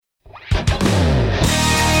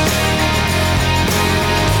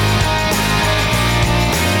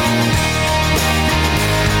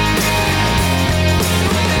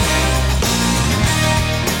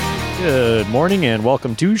morning and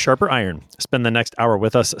welcome to Sharper Iron. Spend the next hour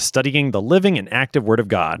with us studying the living and active Word of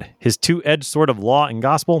God, His two-edged sword of law and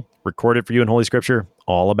gospel, recorded for you in Holy Scripture,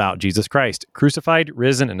 all about Jesus Christ, crucified,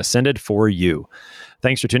 risen, and ascended for you.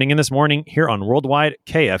 Thanks for tuning in this morning here on Worldwide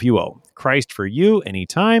KFUO. Christ for you,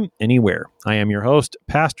 anytime, anywhere. I am your host,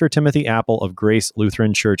 Pastor Timothy Apple of Grace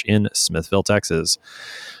Lutheran Church in Smithville, Texas.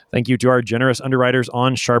 Thank you to our generous underwriters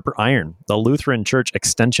on Sharper Iron, the Lutheran Church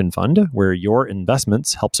Extension Fund, where your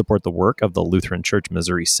investments help support the work of the Lutheran Church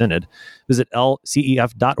Missouri Synod. Visit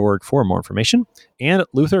lcef.org for more information. And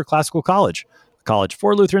Luther Classical College, college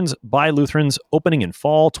for Lutherans by Lutherans, opening in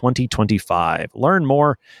fall 2025. Learn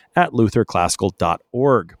more at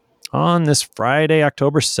lutherclassical.org. On this Friday,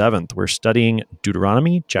 October 7th, we're studying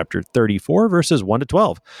Deuteronomy chapter 34, verses 1 to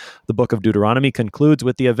 12. The book of Deuteronomy concludes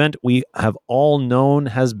with the event we have all known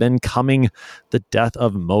has been coming, the death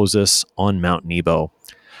of Moses on Mount Nebo.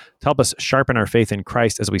 To help us sharpen our faith in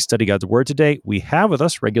Christ as we study God's Word today, we have with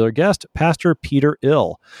us regular guest, Pastor Peter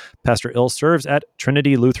Ill. Pastor Ill serves at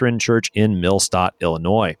Trinity Lutheran Church in Millstadt,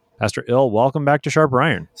 Illinois. Pastor Ill, welcome back to Sharper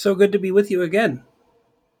Iron. So good to be with you again.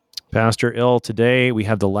 Pastor Ill, today we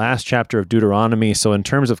have the last chapter of Deuteronomy. So in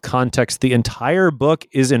terms of context, the entire book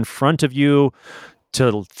is in front of you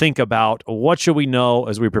to think about. What should we know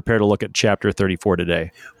as we prepare to look at chapter 34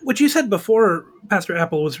 today? What you said before, Pastor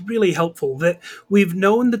Apple, was really helpful, that we've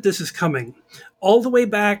known that this is coming. All the way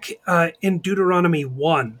back in Deuteronomy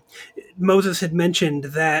 1, Moses had mentioned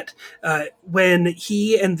that when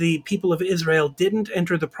he and the people of Israel didn't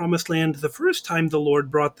enter the promised land the first time, the Lord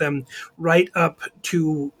brought them right up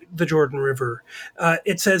to the Jordan River.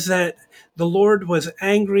 It says that the Lord was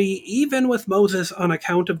angry even with Moses on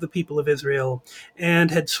account of the people of Israel and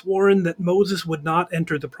had sworn that Moses would not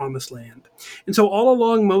enter the promised land. And so all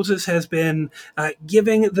along, Moses has been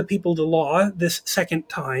giving the people the law this second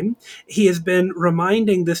time. He has been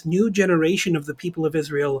reminding this new generation of the people of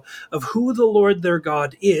Israel of who the Lord their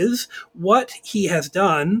God is, what he has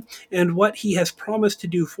done, and what he has promised to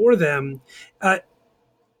do for them.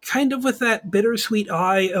 Kind of with that bittersweet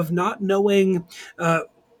eye of not knowing,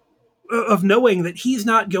 of knowing that he's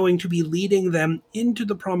not going to be leading them into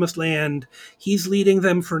the promised land. He's leading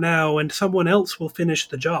them for now, and someone else will finish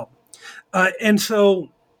the job. And so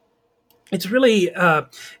it's really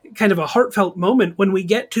kind of a heartfelt moment when we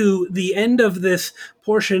get to the end of this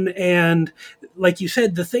portion, and like you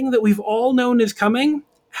said, the thing that we've all known is coming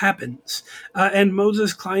happens. And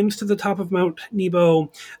Moses climbs to the top of Mount Nebo.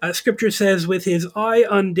 Scripture says, with his eye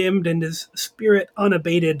undimmed and his spirit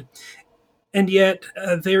unabated. And yet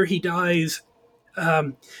there he dies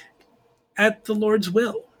at the Lord's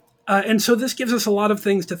will. And so this gives us a lot of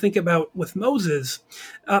things to think about with Moses,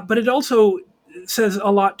 but it also says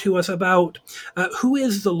a lot to us about who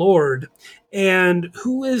is the Lord and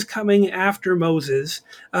who is coming after Moses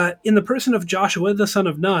in the person of Joshua, the son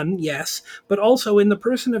of Nun, yes, but also in the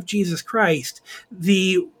person of Jesus Christ,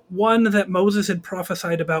 the one that Moses had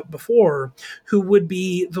prophesied about before, who would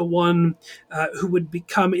be the one who would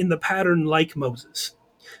become in the pattern like Moses.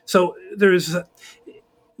 So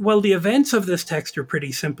well, the events of this text are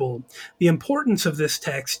pretty simple. The importance of this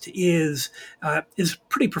text is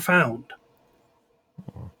pretty profound.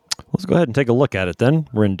 Let's go ahead and take a look at it then.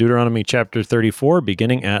 We're in Deuteronomy chapter 34,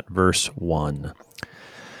 beginning at verse 1.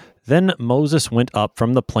 Then Moses went up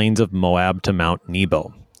from the plains of Moab to Mount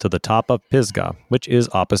Nebo, to the top of Pisgah, which is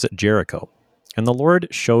opposite Jericho. And the Lord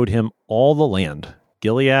showed him all the land,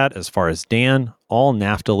 Gilead as far as Dan, all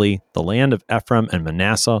Naphtali, the land of Ephraim and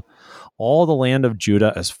Manasseh, all the land of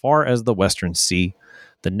Judah as far as the western sea,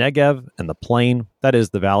 the Negev and the plain, that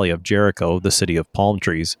is the valley of Jericho, the city of palm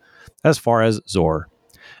trees, as far as Zor.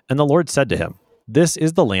 And the Lord said to him, this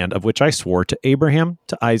is the land of which I swore to Abraham,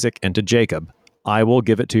 to Isaac, and to Jacob. I will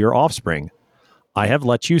give it to your offspring. I have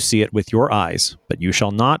let you see it with your eyes, but you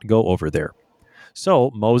shall not go over there.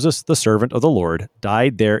 So Moses, the servant of the Lord,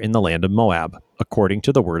 died there in the land of Moab, according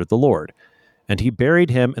to the word of the Lord. And he buried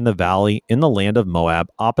him in the valley in the land of Moab,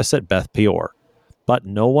 opposite Beth Peor. But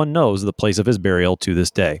no one knows the place of his burial to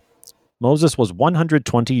this day. Moses was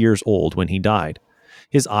 120 years old when he died.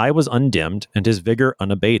 His eye was undimmed, and his vigor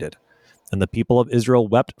unabated. And the people of Israel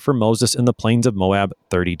wept for Moses in the plains of Moab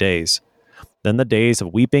 30 days. Then the days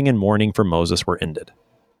of weeping and mourning for Moses were ended.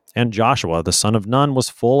 And Joshua, the son of Nun, was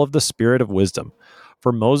full of the spirit of wisdom,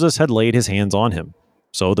 for Moses had laid his hands on him.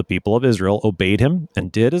 So the people of Israel obeyed him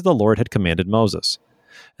and did as the Lord had commanded Moses.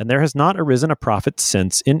 And there has not arisen a prophet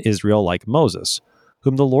since in Israel like Moses,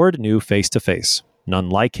 whom the Lord knew face to face.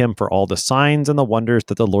 None like him for all the signs and the wonders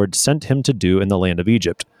that the Lord sent him to do in the land of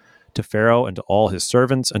Egypt, to Pharaoh and to all his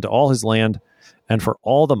servants and to all his land, and for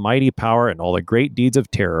all the mighty power and all the great deeds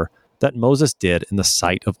of terror that Moses did in the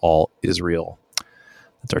sight of all Israel.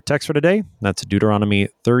 That's our text for today. That's Deuteronomy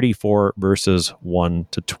 34, verses 1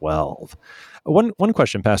 to 12. One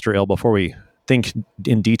question, Pastor Ale, before we think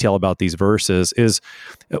in detail about these verses is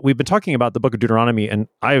we've been talking about the book of Deuteronomy, and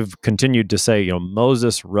I've continued to say,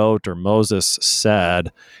 Moses wrote or Moses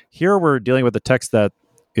said. Here we're dealing with a text that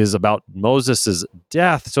is about Moses'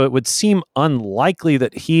 death, so it would seem unlikely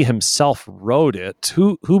that he himself wrote it.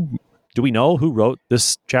 Who do we know who wrote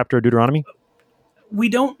this chapter of Deuteronomy? We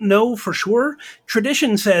don't know for sure.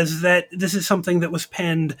 Tradition says that this is something that was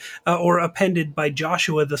penned or appended by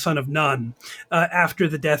Joshua, the son of Nun, after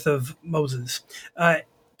the death of Moses,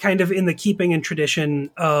 kind of in the keeping and tradition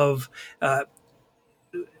of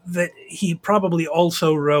that he probably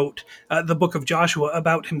also wrote the book of Joshua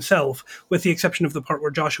about himself, with the exception of the part where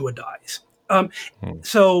Joshua dies.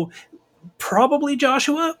 So probably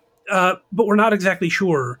Joshua, but we're not exactly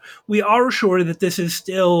sure. We are sure that this is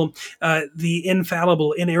still the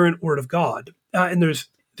infallible, inerrant Word of God, and there's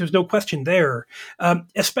no question there,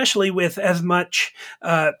 especially with as much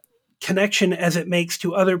connection as it makes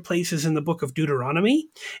to other places in the book of Deuteronomy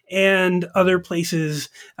and other places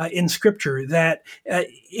in Scripture, that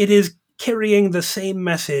it is carrying the same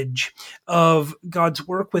message of God's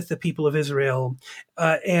work with the people of Israel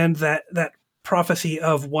and that prophecy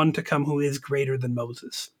of one to come who is greater than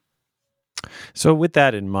Moses. So with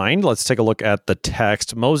that in mind, let's take a look at the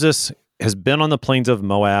text. Moses has been on the plains of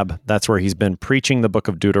Moab. That's where he's been preaching the book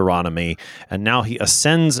of Deuteronomy. And now he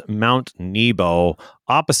ascends Mount Nebo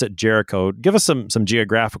opposite Jericho. Give us some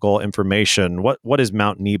geographical information. What is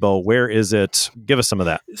Mount Nebo? Where is it? Give us some of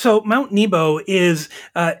that. So Mount Nebo is...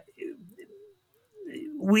 I'm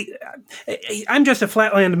just a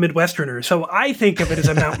flatland Midwesterner, so I think of it as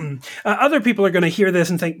a mountain. Other people are going to hear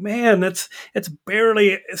this and think, man, it's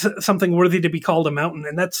barely something worthy to be called a mountain.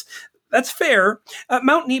 And that's fair.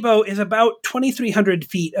 Mount Nebo is about 2,300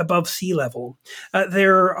 feet above sea level.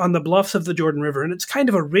 They're on the bluffs of the Jordan River, and it's kind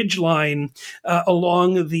of a ridge line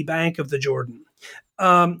along the bank of the Jordan.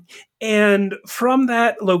 And from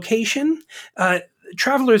that location,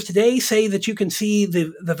 travelers today say that you can see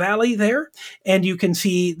the valley there, and you can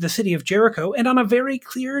see the city of Jericho. And on a very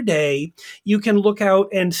clear day, you can look out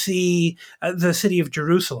and see the city of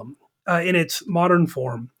Jerusalem in its modern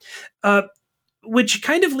form, which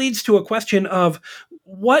kind of leads to a question of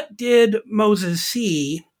what did Moses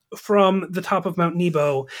see from the top of Mount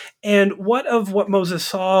Nebo, and what of what Moses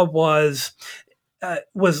saw was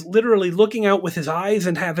literally looking out with his eyes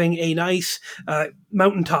and having a nice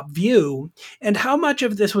mountaintop view, and how much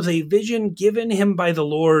of this was a vision given him by the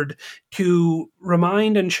Lord to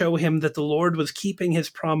remind and show him that the Lord was keeping his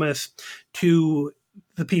promise to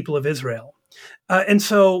the people of Israel. And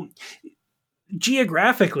so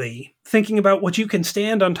geographically, thinking about what you can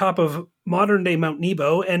stand on top of modern-day Mount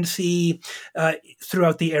Nebo and see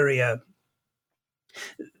throughout the area,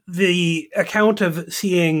 the account of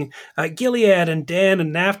seeing Gilead and Dan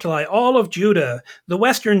and Naphtali, all of Judah, the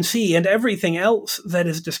Western Sea, and everything else that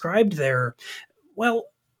is described there, well,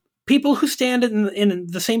 people who stand in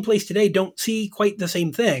the same place today don't see quite the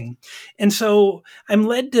same thing. And so I'm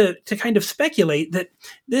led to kind of speculate that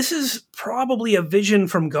this is probably a vision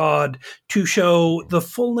from God to show the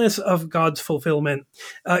fullness of God's fulfillment.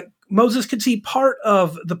 Moses could see part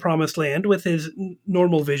of the promised land with his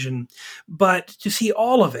normal vision, but to see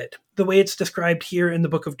all of it, the way it's described here in the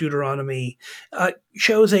book of Deuteronomy,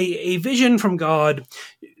 shows a vision from God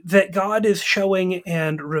that God is showing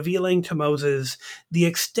and revealing to Moses the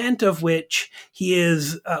extent of which he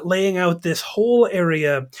is laying out this whole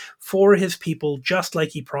area for his people, just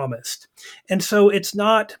like he promised. And so it's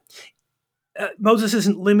not... Moses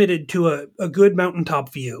isn't limited to a good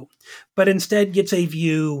mountaintop view, but instead gets a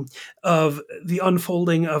view of the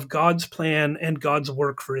unfolding of God's plan and God's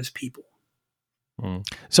work for his people.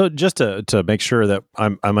 So just to make sure that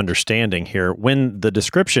I'm understanding here, when the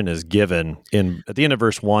description is given at the end of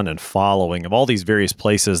verse 1 and following of all these various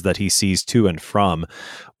places that he sees to and from,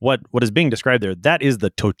 what is being described there, that is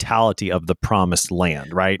the totality of the promised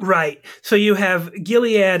land, right? Right. So you have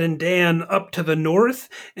Gilead and Dan up to the north,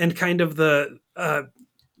 and kind of the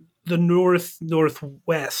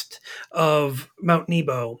northwest of Mount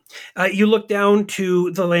Nebo. You look down to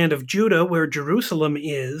the land of Judah, where Jerusalem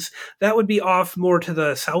is. That would be off more to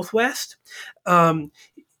the southwest. And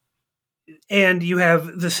you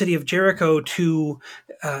have the city of Jericho to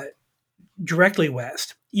directly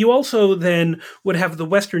west. You also then would have the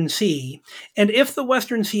Western Sea. And if the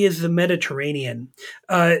Western Sea is the Mediterranean,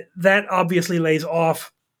 that obviously lays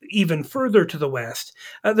off even further to the west.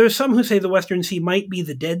 There's some who say the Western Sea might be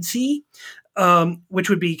the Dead Sea, which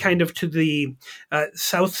would be kind of to the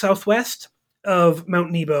southwest. of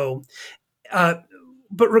Mount Nebo.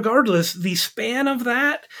 But regardless, the span of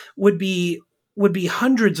that would be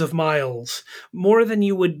hundreds of miles, more than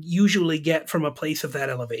you would usually get from a place of that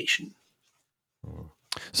elevation.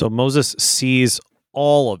 So Moses sees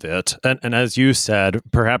all of it. And as you said,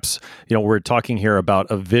 perhaps, we're talking here about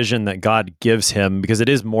a vision that God gives him, because it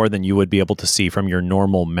is more than you would be able to see from your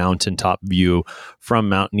normal mountaintop view from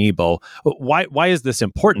Mount Nebo. Why is this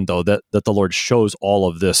important, though, that the Lord shows all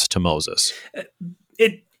of this to Moses?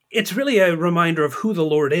 It's really a reminder of who the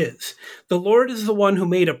Lord is. The Lord is the one who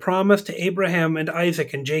made a promise to Abraham and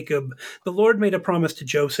Isaac and Jacob. The Lord made a promise to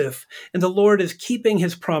Joseph, and the Lord is keeping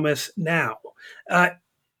his promise now.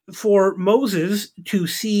 For Moses to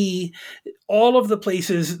see all of the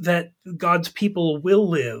places that God's people will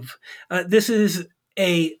live, this is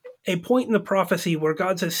a point in the prophecy where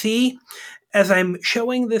God says, see, as I'm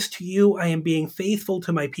showing this to you, I am being faithful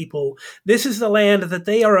to my people. This is the land that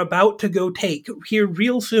they are about to go take here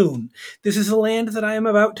real soon. This is the land that I am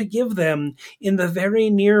about to give them in the very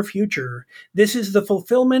near future. This is the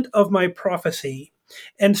fulfillment of my prophecy.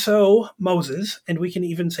 And so, Moses, and we can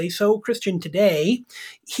even say so, Christian today,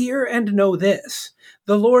 hear and know this.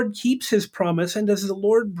 The Lord keeps his promise, and as the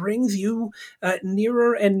Lord brings you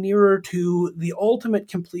nearer and nearer to the ultimate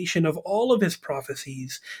completion of all of his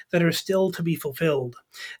prophecies that are still to be fulfilled,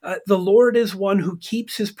 the Lord is one who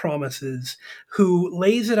keeps his promises, who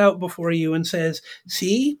lays it out before you and says,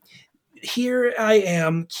 see, here I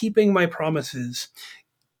am keeping my promises.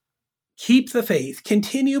 Keep the faith.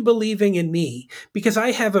 Continue believing in me, because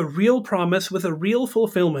I have a real promise with a real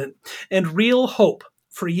fulfillment and real hope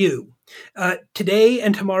for you today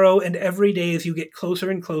and tomorrow and every day as you get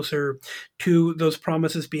closer and closer to those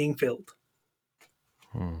promises being filled.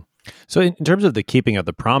 So in terms of the keeping of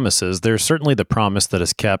the promises, there's certainly the promise that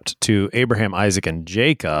is kept to Abraham, Isaac, and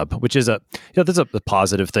Jacob, which is that's a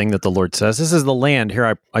positive thing that the Lord says. This is the land.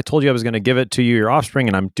 Here, I told you I was going to give it to you, your offspring,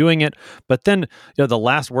 and I'm doing it. But then, the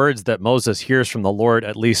last words that Moses hears from the Lord,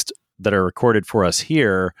 at least that are recorded for us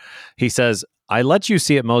here, he says, I let you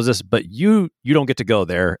see it, Moses, but you don't get to go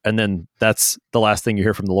there. And then that's the last thing you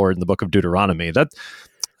hear from the Lord in the book of Deuteronomy. That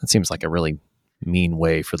seems like a really mean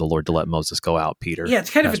way for the Lord to let Moses go out, Peter. Yeah, it's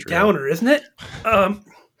kind of a downer, isn't it?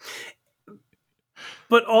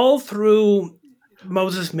 But all through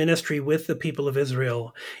Moses' ministry with the people of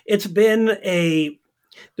Israel, there's been a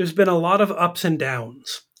lot of ups and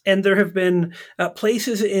downs. And there have been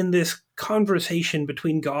places in this conversation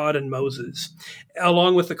between God and Moses,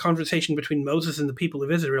 along with the conversation between Moses and the people of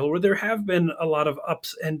Israel, where there have been a lot of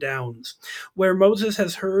ups and downs, where Moses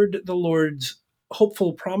has heard the Lord's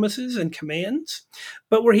hopeful promises and commands,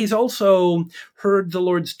 but where he's also heard the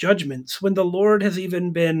Lord's judgments, when the Lord has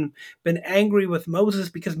even been angry with Moses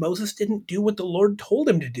because Moses didn't do what the Lord told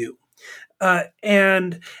him to do.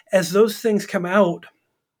 And as those things come out,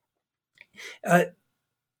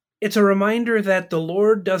 it's a reminder that the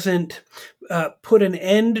Lord doesn't put an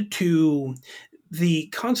end to the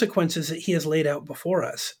consequences that he has laid out before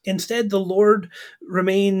us. Instead, the Lord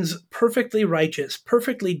remains perfectly righteous,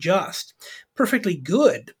 perfectly just, perfectly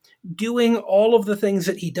good, doing all of the things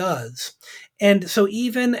that he does. And so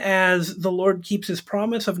even as the Lord keeps his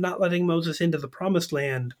promise of not letting Moses into the promised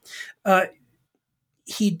land, the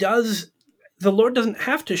Lord doesn't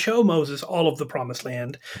have to show Moses all of the promised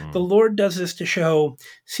land. The Lord does this to show,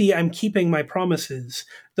 see, I'm keeping my promises.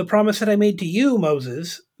 The promise that I made to you,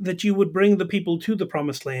 Moses, that you would bring the people to the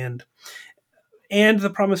promised land, and the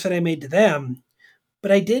promise that I made to them.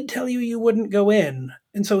 But I did tell you you wouldn't go in.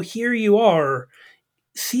 And so here you are.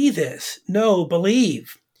 See this. No,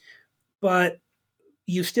 believe. But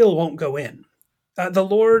you still won't go in. The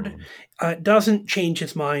Lord doesn't change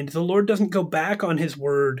his mind. The Lord doesn't go back on his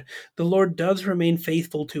word. The Lord does remain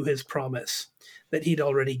faithful to his promise that he'd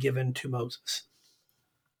already given to Moses.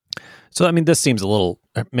 So, I mean, this seems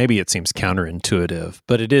maybe it seems counterintuitive,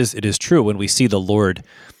 but it is true when we see the Lord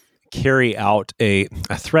carry out a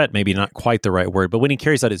threat, maybe not quite the right word, but when he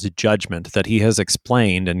carries out his judgment that he has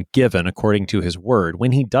explained and given according to his word,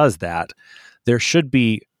 when he does that, there should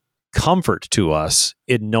be comfort to us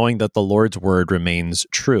in knowing that the Lord's word remains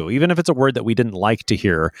true. Even if it's a word that we didn't like to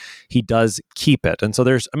hear, he does keep it. And so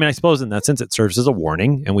I suppose in that sense, it serves as a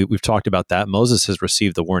warning. And we've talked about that. Moses has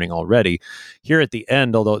received the warning already. Here at the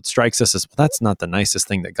end, although it strikes us as, well, that's not the nicest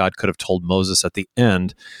thing that God could have told Moses at the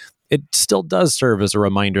end, it still does serve as a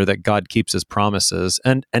reminder that God keeps his promises.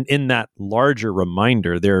 And in that larger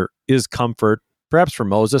reminder, there is comfort, perhaps for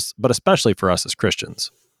Moses, but especially for us as Christians.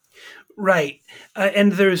 Right.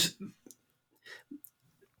 And there's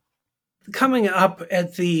coming up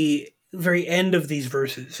at the very end of these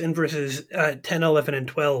verses, in verses 10, 11, and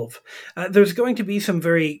 12, there's going to be some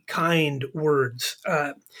very kind words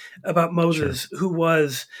about Moses, who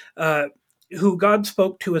God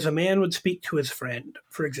spoke to as a man would speak to his friend,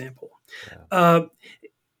 for example. Yeah.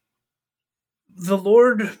 The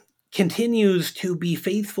Lord continues to be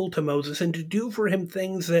faithful to Moses and to do for him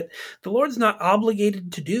things that the Lord's not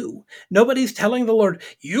obligated to do. Nobody's telling the Lord,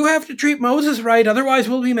 you have to treat Moses right, otherwise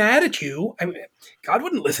we'll be mad at you. I mean, God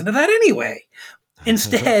wouldn't listen to that anyway.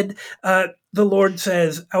 Instead, the Lord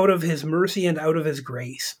says, out of his mercy and out of his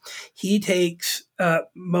grace, he takes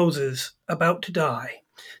Moses, about to die,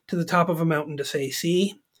 to the top of a mountain to say,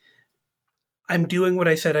 see, I'm doing what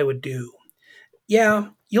I said I would do.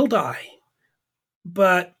 Yeah, you'll die.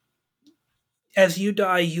 But as you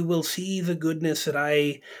die, you will see the goodness that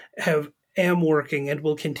I am working and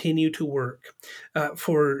will continue to work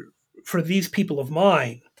for these people of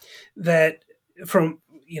mine. That from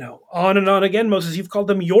on and on again, Moses, you've called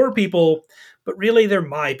them your people, but really they're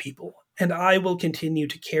my people, and I will continue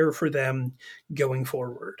to care for them going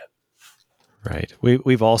forward. Right.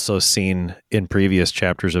 We've also seen in previous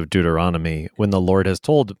chapters of Deuteronomy, when the Lord has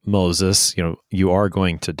told Moses, you are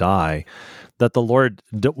going to die, that the Lord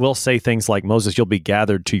will say things like, Moses, you'll be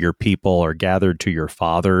gathered to your people or gathered to your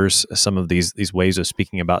fathers. Some of these ways of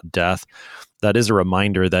speaking about death. That is a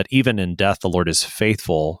reminder that even in death, the Lord is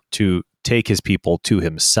faithful to take his people to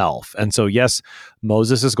himself. And so, yes,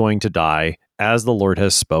 Moses is going to die as the Lord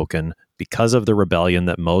has spoken because of the rebellion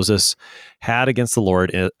that Moses had against the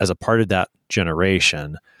Lord as a part of that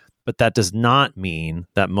generation. But that does not mean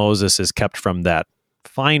that Moses is kept from that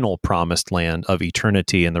final promised land of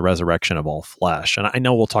eternity and the resurrection of all flesh. And I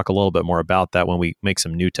know we'll talk a little bit more about that when we make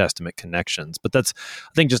some New Testament connections, but that's,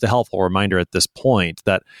 I think, just a helpful reminder at this point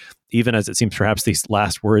that even as it seems perhaps these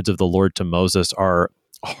last words of the Lord to Moses are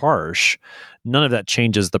harsh, none of that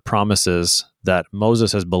changes the promises that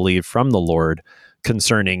Moses has believed from the Lord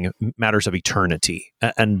concerning matters of eternity.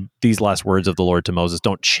 And these last words of the Lord to Moses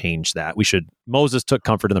don't change that. Moses took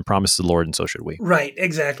comfort in the promises of the Lord, and so should we. Right,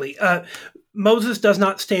 exactly. Moses does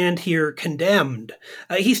not stand here condemned.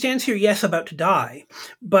 He stands here, yes, about to die,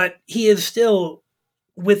 but he is still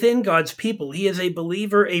within God's people. He is a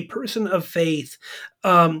believer, a person of faith.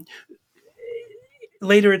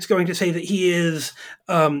 Later, it's going to say that he is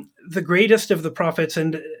the greatest of the prophets,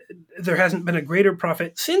 and there hasn't been a greater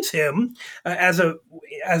prophet since him, as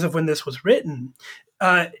of when this was written.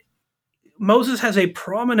 Moses has a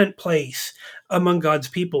prominent place among God's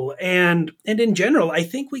people, and in general, I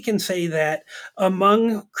think we can say that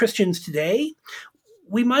among Christians today,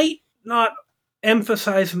 we might not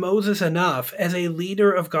emphasize Moses enough as a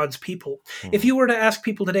leader of God's people. If you were to ask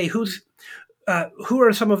people today, who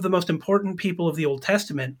are some of the most important people of the Old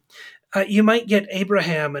Testament, you might get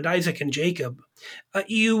Abraham and Isaac and Jacob.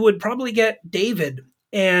 You would probably get David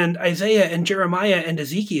and Isaiah and Jeremiah and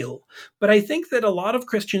Ezekiel. But I think that a lot of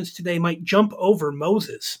Christians today might jump over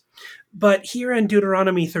Moses. But here in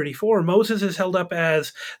Deuteronomy 34, Moses is held up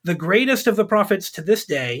as the greatest of the prophets to this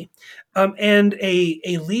day, and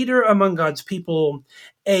a leader among God's people,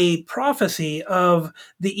 a prophecy of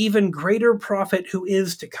the even greater prophet who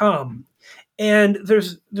is to come. And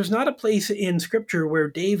there's not a place in Scripture where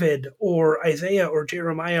David or Isaiah or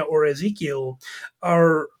Jeremiah or Ezekiel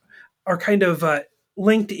are kind of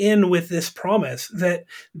linked in with this promise that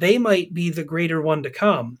they might be the greater one to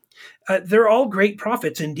come. They're all great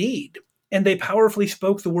prophets indeed, and they powerfully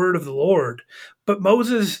spoke the word of the Lord. But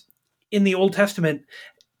Moses in the Old Testament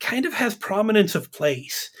kind of has prominence of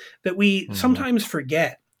place that we sometimes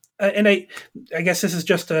forget. And I guess this is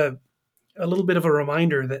just a little bit of a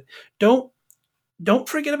reminder that don't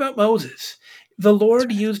forget about Moses. The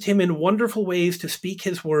Lord used him in wonderful ways to speak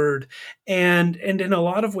his word, and in a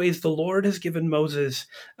lot of ways, the Lord has given Moses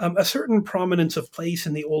a certain prominence of place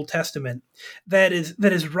in the Old Testament that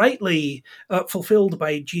is rightly fulfilled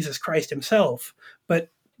by Jesus Christ himself. But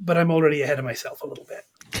I'm already ahead of myself a little bit.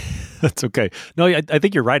 That's okay. No, I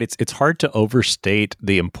think you're right. It's hard to overstate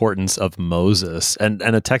the importance of Moses, and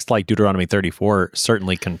a text like Deuteronomy 34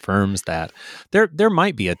 certainly confirms that. There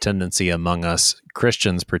might be a tendency among us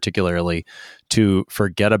Christians, particularly, to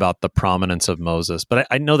forget about the prominence of Moses. But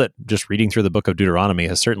I know that just reading through the book of Deuteronomy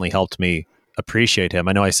has certainly helped me appreciate him.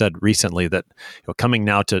 I know I said recently that coming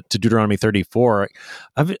now to Deuteronomy 34,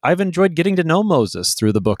 I've enjoyed getting to know Moses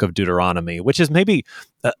through the book of Deuteronomy, which is maybe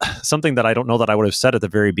something that I don't know that I would have said at the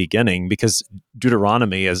very beginning, because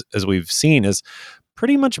Deuteronomy, as we've seen, is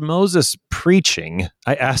pretty much Moses preaching.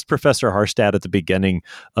 I asked Professor Harstad at the beginning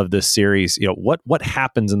of this series, what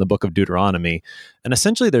happens in the book of Deuteronomy? And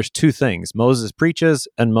essentially there's two things. Moses preaches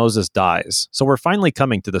and Moses dies. So we're finally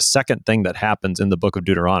coming to the second thing that happens in the book of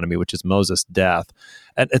Deuteronomy, which is Moses' death.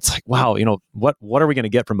 And it's like, wow, what are we going to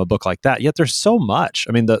get from a book like that? Yet there's so much.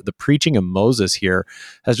 I mean, the preaching of Moses here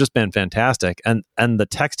has just been fantastic. And the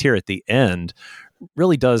text here at the end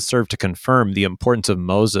really does serve to confirm the importance of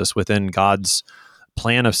Moses within God's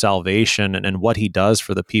plan of salvation and what he does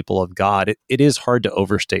for the people of God. It is hard to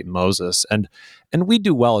overstate Moses. And we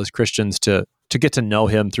do well as Christians to get to know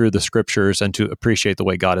him through the scriptures and to appreciate the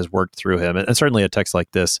way God has worked through him. And certainly a text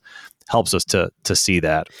like this helps us to see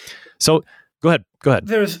that. So go ahead.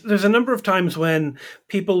 There's a number of times when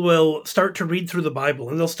people will start to read through the Bible,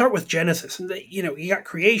 and they'll start with Genesis, and you got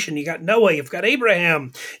creation, you got Noah, you've got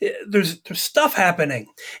Abraham. There's stuff happening.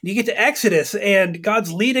 You get to Exodus, and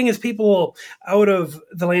God's leading his people out of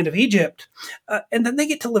the land of Egypt, and then they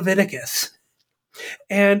get to Leviticus,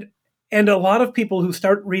 and a lot of people who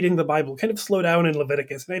start reading the Bible kind of slow down in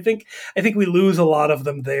Leviticus, and I think we lose a lot of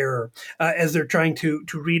them there as they're trying to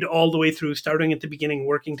read all the way through, starting at the beginning,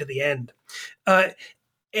 working to the end,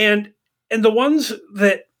 and the ones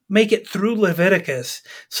that make it through Leviticus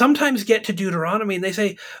sometimes get to Deuteronomy, and they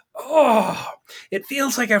say, "Oh, it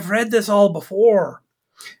feels like I've read this all before,"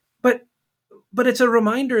 but it's a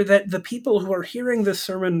reminder that the people who are hearing this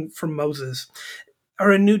sermon from Moses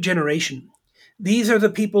are a new generation. These are the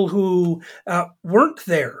people who weren't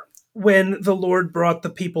there when the Lord brought the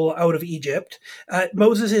people out of Egypt.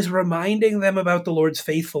 Moses is reminding them about the Lord's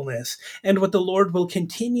faithfulness and what the Lord will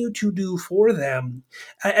continue to do for them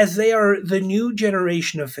as they are the new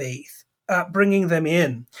generation of faith, bringing them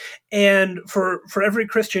in. And for every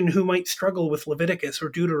Christian who might struggle with Leviticus or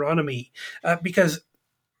Deuteronomy, because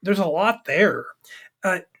there's a lot there,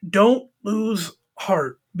 don't lose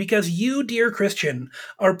heart. Because you, dear Christian,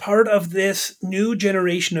 are part of this new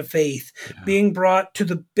generation of faith being brought to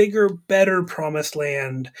the bigger, better promised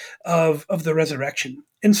land of the resurrection.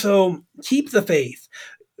 And so keep the faith.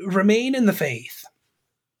 Remain in the faith.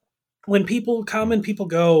 When people come and people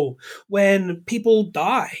go, when people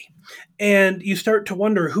die, and you start to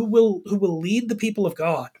wonder who will lead the people of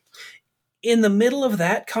God. In the middle of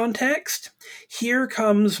that context, here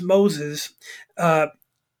comes Moses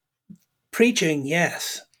preaching,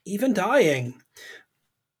 yes, even dying.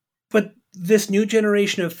 But this new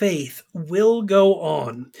generation of faith will go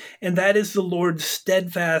on, and that is the Lord's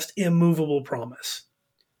steadfast, immovable promise.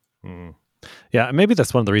 Mm. Yeah, maybe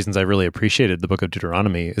that's one of the reasons I really appreciated the book of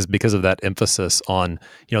Deuteronomy is because of that emphasis on,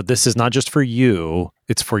 this is not just for you,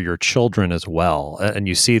 it's for your children as well. And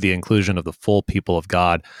you see the inclusion of the full people of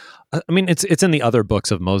God. I mean, it's in the other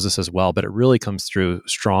books of Moses as well, but it really comes through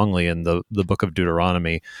strongly in the book of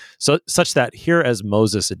Deuteronomy. So such that here as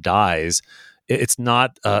Moses dies, it's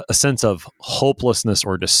not a sense of hopelessness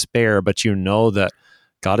or despair, but you know that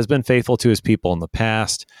God has been faithful to his people in the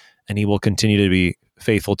past, and he will continue to be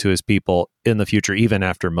faithful to his people in the future, even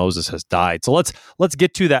after Moses has died. So let's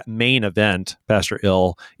get to that main event, Pastor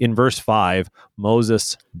Ill. In verse 5,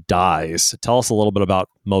 Moses dies. Tell us a little bit about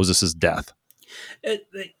Moses' death.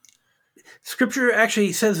 Scripture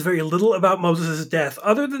actually says very little about Moses' death,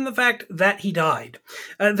 other than the fact that he died.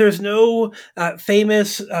 There's no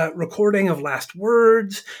famous recording of last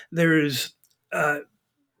words. There's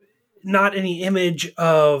not any image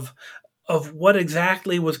of what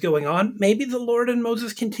exactly was going on. Maybe the Lord and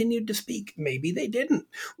Moses continued to speak. Maybe they didn't.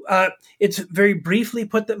 It's very briefly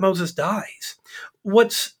put that Moses dies.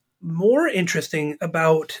 What's more interesting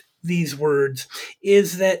about these words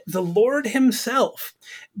is that the Lord himself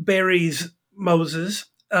buries Moses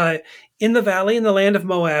in the valley in the land of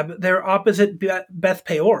Moab. They're opposite Beth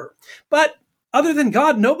Peor. But other than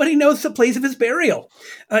God, nobody knows the place of his burial.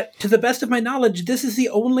 To the best of my knowledge, this is the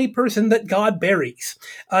only person that God buries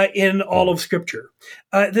in all of Scripture.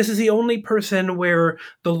 This is the only person where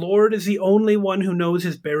the Lord is the only one who knows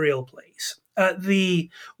his burial place.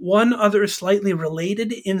 The one other slightly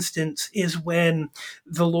related instance is when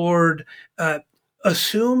the Lord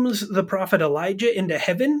assumes the prophet Elijah into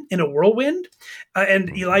heaven in a whirlwind,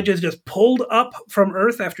 and Elijah is just pulled up from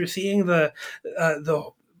earth after seeing the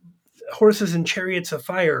horses and chariots of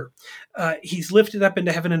fire. He's lifted up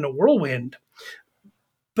into heaven in a whirlwind,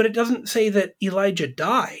 but it doesn't say that Elijah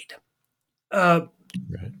died. Right.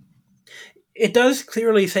 It does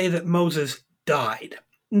clearly say that Moses died.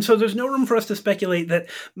 And so there's no room for us to speculate that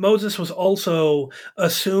Moses was also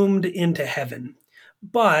assumed into heaven.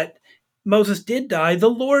 But Moses did die. The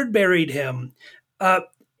Lord buried him.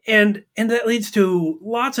 And that leads to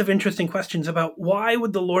lots of interesting questions about why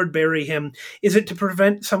would the Lord bury him? Is it to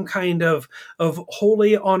prevent some kind of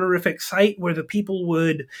holy honorific site where the people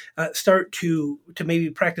would start to maybe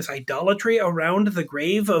practice idolatry around the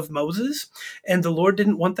grave of Moses? And the Lord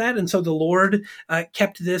didn't want that, and so the Lord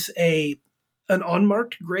kept this an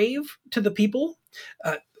unmarked grave to the people.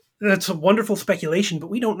 That's a wonderful speculation,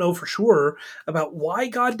 but we don't know for sure about why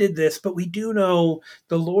God did this. But we do know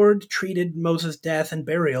the Lord treated Moses' death and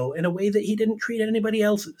burial in a way that he didn't treat anybody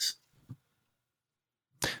else's.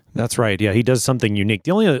 That's right. Yeah, he does something unique.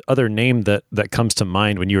 The only other name that comes to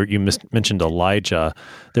mind when you mentioned Elijah,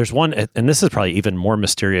 there's one, and this is probably even more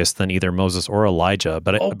mysterious than either Moses or Elijah.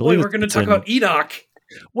 But I believe we're going to talk about Enoch.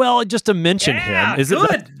 Well, just to mention him,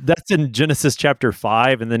 that's in Genesis chapter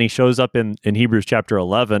 5, and then he shows up in Hebrews chapter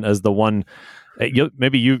 11 as the one.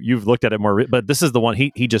 Maybe you've looked at it more, but this is the one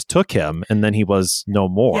he just took him, and then he was no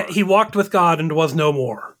more. Yeah, he walked with God and was no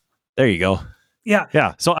more. There you go.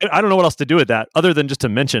 Yeah. So I don't know what else to do with that, other than just to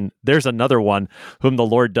mention there's another one whom the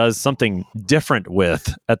Lord does something different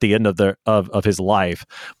with at the end of his life,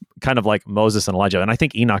 kind of like Moses and Elijah. And I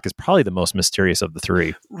think Enoch is probably the most mysterious of the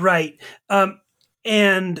three. Right.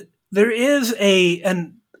 And there is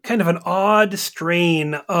an kind of an odd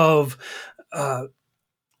strain of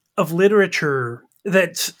literature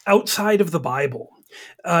that's outside of the Bible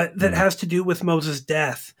that has to do with Moses'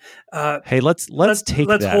 death. Hey, let's take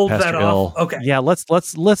let's that, hold Pastor that Hill. off. Okay. Yeah, let's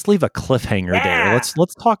leave a cliffhanger there.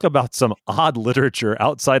 Let's talk about some odd literature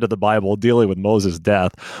outside of the Bible dealing with Moses'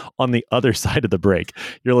 death on the other side of the break.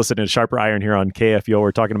 You're listening to Sharper Iron here on KFUO.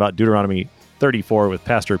 We're talking about Deuteronomy 34 with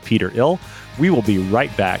Pastor Peter Ill. We will be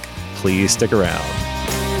right back. Please stick around.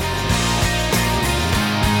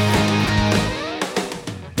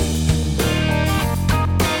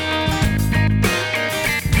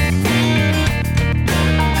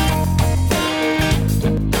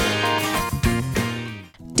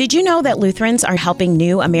 Did you know that Lutherans are helping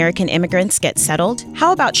new American immigrants get settled?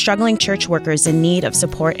 How about struggling church workers in need of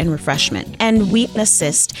support and refreshment? And we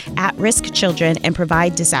assist at-risk children and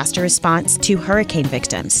provide disaster response to hurricane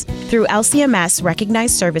victims. Through LCMS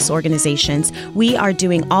recognized service organizations, we are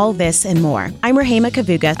doing all this and more. I'm Rahema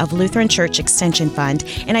Kavuga of Lutheran Church Extension Fund,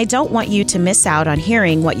 and I don't want you to miss out on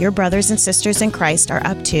hearing what your brothers and sisters in Christ are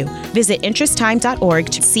up to. Visit interesttime.org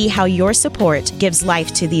to see how your support gives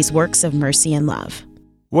life to these works of mercy and love.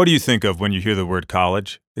 What do you think of when you hear the word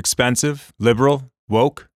college? Expensive? Liberal?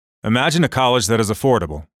 Woke? Imagine a college that is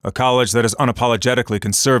affordable, a college that is unapologetically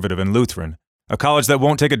conservative and Lutheran, a college that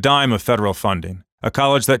won't take a dime of federal funding, a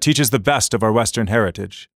college that teaches the best of our Western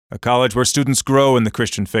heritage, a college where students grow in the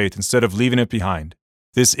Christian faith instead of leaving it behind.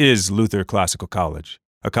 This is Luther Classical College,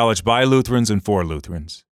 a college by Lutherans and for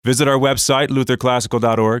Lutherans. Visit our website,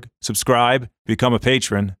 lutherclassical.org, subscribe, become a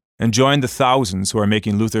patron, and join the thousands who are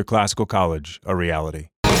making Luther Classical College a reality.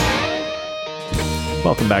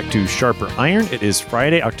 Welcome back to Sharper Iron. It is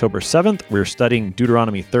Friday, October 7th. We're studying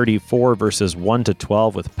Deuteronomy 34, verses 1 to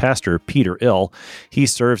 12 with Pastor Peter Ill. He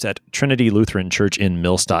serves at Trinity Lutheran Church in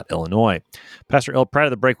Millstadt, Illinois. Pastor Ill, prior to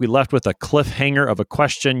the break, we left with a cliffhanger of a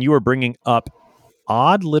question. You were bringing up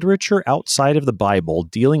odd literature outside of the Bible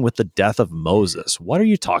dealing with the death of Moses. What are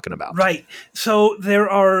you talking about? Right. So there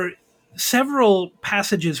are several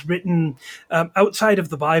passages written outside of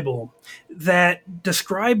the Bible that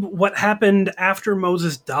describe what happened after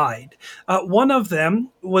Moses died. One of them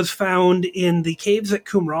was found in the caves at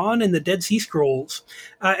Qumran in the Dead Sea Scrolls,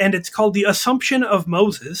 and it's called the Assumption of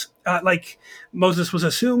Moses, like Moses was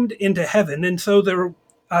assumed into heaven. And so there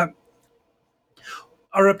are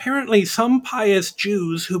apparently some pious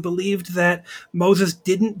Jews who believed that Moses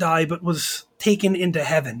didn't die but was taken into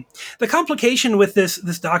heaven. The complication with this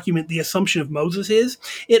document, the Assumption of Moses, is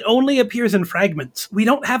it only appears in fragments. We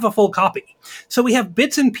don't have a full copy. So we have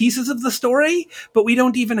bits and pieces of the story, but we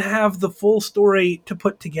don't even have the full story to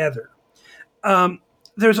put together.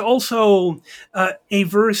 There's also a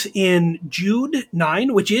verse in Jude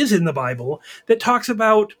 9, which is in the Bible, that talks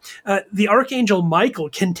about the archangel Michael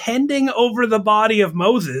contending over the body of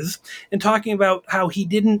Moses and talking about how he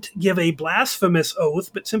didn't give a blasphemous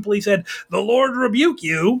oath, but simply said, "The Lord rebuke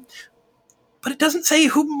you." But it doesn't say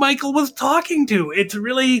who Michael was talking to. It's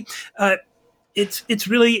really it's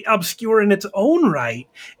really obscure in its own right.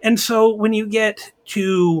 And so when you get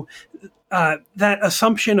to that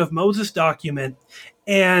Assumption of Moses document,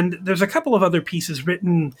 and there's a couple of other pieces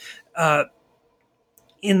written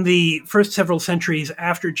in the first several centuries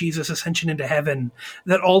after Jesus' ascension into heaven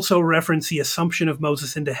that also reference the Assumption of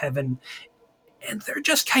Moses into heaven. And they're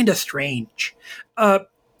just kind of strange. And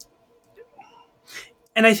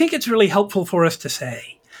I think it's really helpful for us to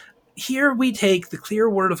say, here we take the clear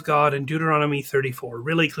word of God in Deuteronomy 34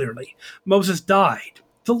 really clearly. Moses died.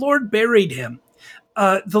 The Lord buried him.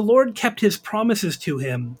 The Lord kept his promises to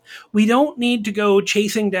him. We don't need to go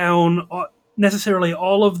chasing down necessarily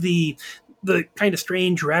all of the kind of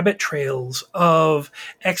strange rabbit trails of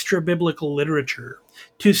extra biblical literature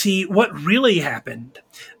to see what really happened.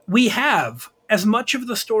 We have as much of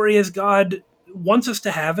the story as God wants us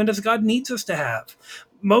to have and as God needs us to have.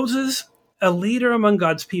 Moses, a leader among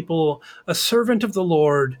God's people, a servant of the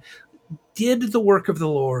Lord, did the work of the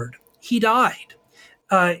Lord. He died.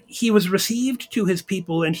 He was received to his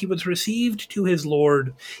people and he was received to his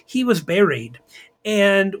Lord. He was buried.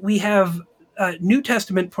 And we have New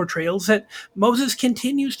Testament portrayals that Moses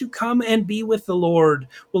continues to come and be with the Lord.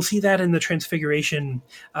 We'll see that in the Transfiguration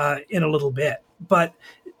in a little bit. But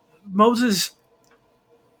Moses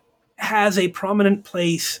has a prominent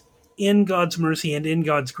place in God's mercy and in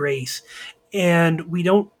God's grace. And we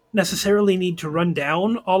don't necessarily need to run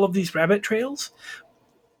down all of these rabbit trails.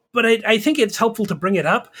 But I think it's helpful to bring it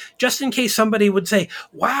up just in case somebody would say,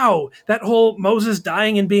 wow, that whole Moses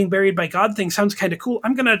dying and being buried by God thing sounds kind of cool.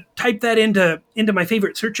 I'm going to type that into my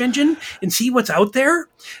favorite search engine and see what's out there.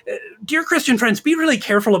 Dear Christian friends, be really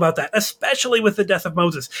careful about that, especially with the death of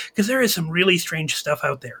Moses, because there is some really strange stuff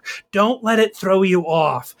out there. Don't let it throw you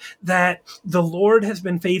off that the Lord has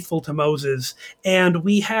been faithful to Moses, and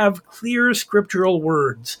we have clear scriptural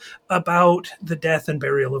words about the death and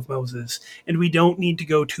burial of Moses, and we don't need to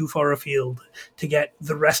go too far afield to get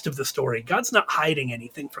the rest of the story. God's not hiding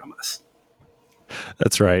anything from us.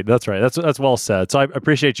 That's right. That's well said. So I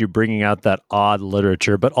appreciate you bringing out that odd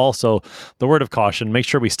literature, but also the word of caution. Make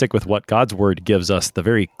sure we stick with what God's word gives us, the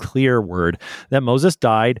very clear word that Moses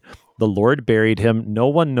died. The Lord buried him. No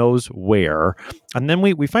one knows where. And then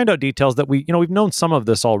we find out details that we've known some of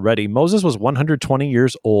this already. Moses was 120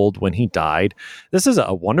 years old when he died. This is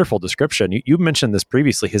a wonderful description. You mentioned this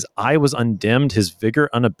previously. His eye was undimmed, his vigor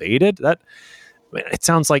unabated. It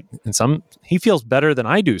sounds like he feels better than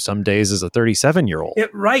I do some days as a 37-year-old.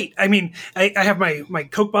 Right. I mean, I have my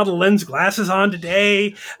Coke bottle lens glasses on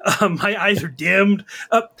today. My eyes are dimmed.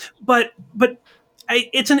 But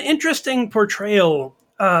it's an interesting portrayal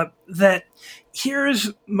that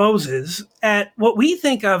here's Moses at what we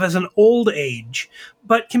think of as an old age,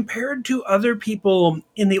 but compared to other people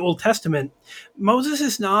in the Old Testament, Moses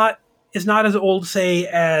is not as old, say,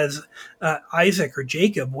 as Isaac or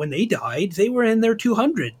Jacob when they died. They were in their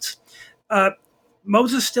 200s.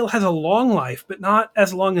 Moses still has a long life, but not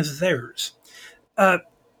as long as theirs.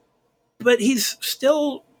 But he's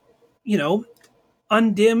still,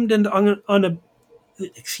 undimmed and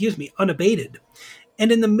unabated.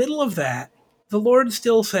 And in the middle of that, the Lord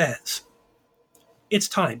still says, it's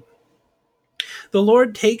time. The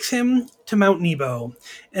Lord takes him to Mount Nebo,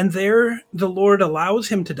 and there the Lord allows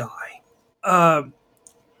him to die.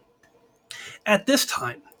 At this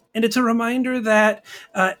time. And it's a reminder that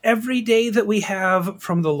every day that we have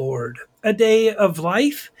from the Lord, a day of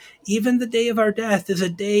life, even the day of our death, is a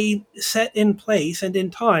day set in place and in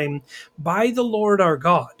time by the Lord our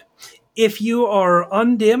God. If you are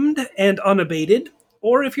undimmed and unabated,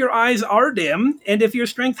 or if your eyes are dim and if your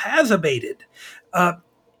strength has abated,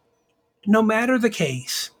 no matter the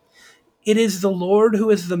case, it is the Lord who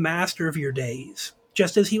is the master of your days,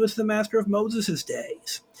 just as he was the master of Moses'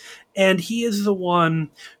 days. And he is the one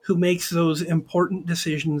who makes those important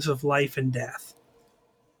decisions of life and death.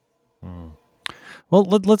 Well,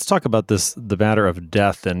 let's talk about the matter of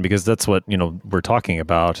death then, because that's what we're talking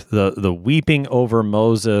about. The weeping over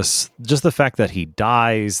Moses, just the fact that he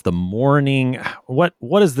dies, the mourning.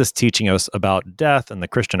 What is this teaching us about death and the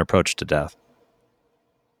Christian approach to death?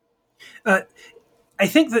 I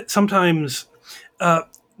think that sometimes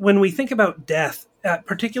when we think about death,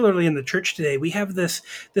 particularly in the church today, we have this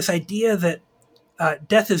idea that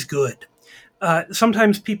death is good.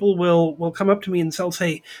 Sometimes people will come up to me and they'll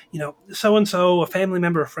say, so-and-so, a family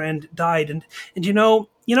member, a friend died. And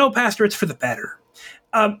Pastor, it's for the better.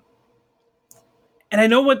 And I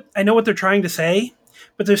know what they're trying to say,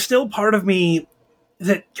 but there's still part of me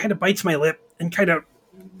that kind of bites my lip and kind of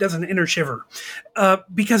does an inner shiver.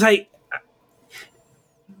 Because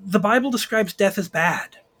the Bible describes death as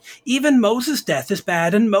bad. Even Moses' death is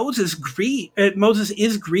bad, and Moses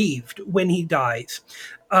is grieved when he dies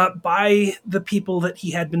by the people that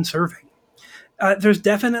he had been serving. There's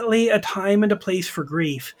definitely a time and a place for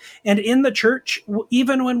grief. And in the church,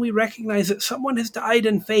 even when we recognize that someone has died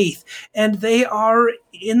in faith and they are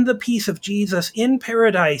in the peace of Jesus, in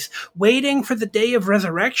paradise, waiting for the day of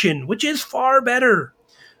resurrection, which is far better,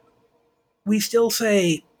 we still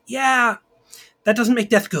say, yeah, that doesn't make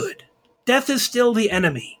death good. Death is still the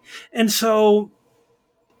enemy. And so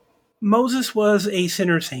Moses was a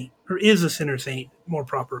sinner saint, or is a sinner saint, more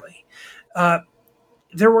properly.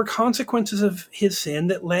 There were consequences of his sin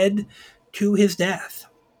that led to his death.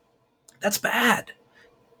 That's bad.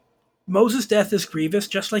 Moses' death is grievous,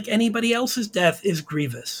 just like anybody else's death is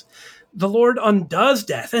grievous. The Lord undoes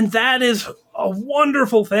death, and that is a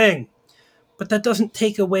wonderful thing. But that doesn't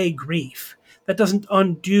take away grief. That doesn't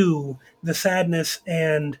undo the sadness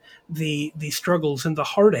and the struggles and the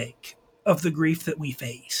heartache of the grief that we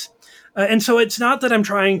face. And so it's not that I'm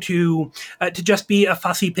trying to just be a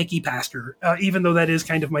fussy, picky pastor, even though that is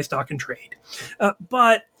kind of my stock and trade.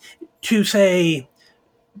 But to say,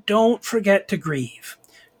 don't forget to grieve.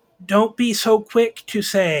 Don't be so quick to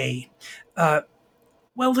say,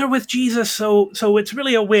 well, they're with Jesus, so it's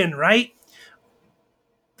really a win, right?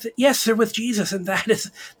 Yes, they're with Jesus, and that's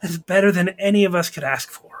better than any of us could ask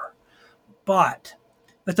for. But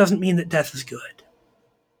that doesn't mean that death is good.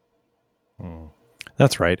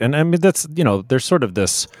 That's right. And I mean, that's, there's sort of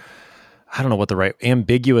this, I don't know what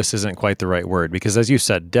ambiguous isn't quite the right word, because as you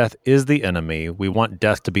said, death is the enemy. We want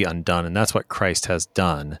death to be undone, and that's what Christ has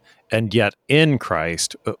done. And yet in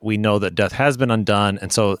Christ, we know that death has been undone,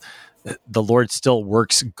 and so the Lord still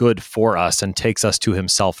works good for us and takes us to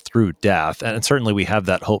himself through death. And certainly we have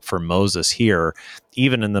that hope for Moses here,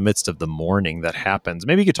 even in the midst of the mourning that happens.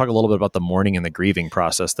 Maybe you could talk a little bit about the mourning and the grieving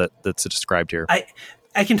process that's described here.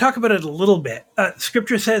 I can talk about it a little bit.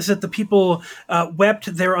 Scripture says that the people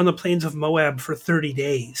wept there on the plains of Moab for 30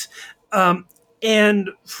 days. And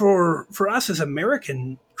for us as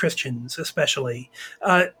American Christians especially,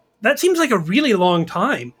 that seems like a really long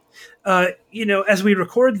time. As we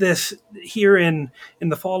record this here in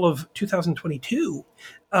the fall of 2022,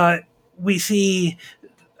 we see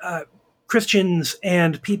Christians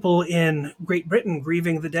and people in Great Britain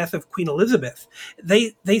grieving the death of Queen Elizabeth.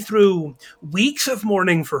 They threw weeks of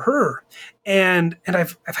mourning for her, and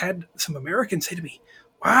I've had some Americans say to me,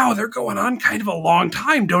 "Wow, they're going on kind of a long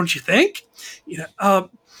time, don't you think?"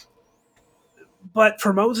 But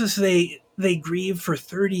for Moses, they grieve for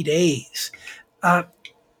 30 days.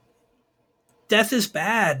 Death is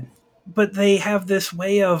bad, but they have this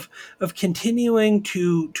way of continuing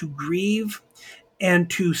to grieve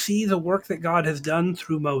and to see the work that God has done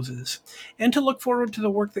through Moses, and to look forward to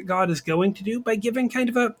the work that God is going to do by giving kind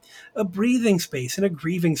of a breathing space and a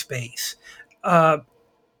grieving space. I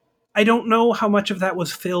don't know how much of that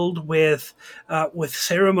was filled with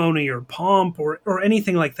ceremony or pomp or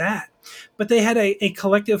anything like that, but they had a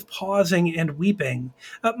collective pausing and weeping,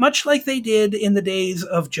 much like they did in the days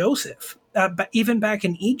of Joseph. But even back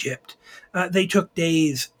in Egypt, they took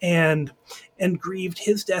days and grieved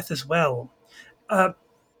his death as well.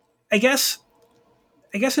 I guess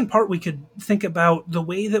in part we could think about the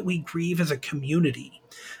way that we grieve as a community.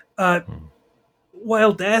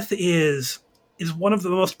 While death is one of the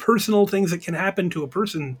most personal things that can happen to a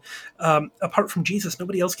person, apart from Jesus,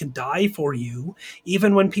 nobody else can die for you.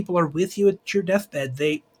 Even when people are with you at your deathbed,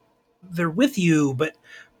 they're with you,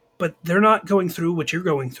 but they're not going through what you're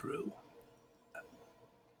going through.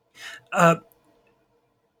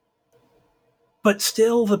 But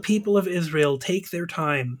still, the people of Israel take their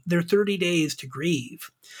time, their 30 days to grieve.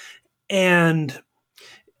 And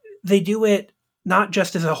they do it not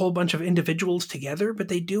just as a whole bunch of individuals together, but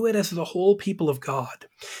they do it as the whole people of God.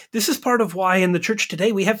 This is part of why in the church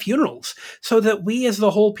today we have funerals, so that we as the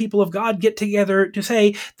whole people of God get together to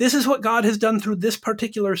say, this is what God has done through this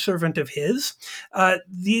particular servant of his.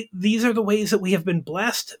 These are the ways that we have been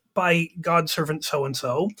blessed by God's servant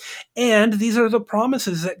so-and-so, and these are the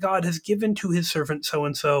promises that God has given to his servant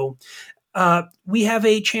so-and-so. We have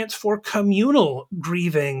a chance for communal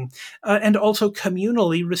grieving and also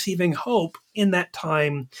communally receiving hope in that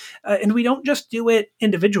time. And we don't just do it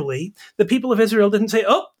individually. The people of Israel didn't say,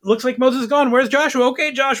 "Oh, looks like Moses is gone. Where's Joshua?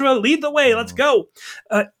 Okay, Joshua, lead the way. Let's go."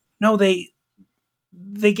 No, they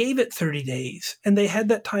gave it 30 days, and they had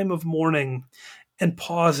that time of mourning and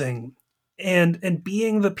pausing and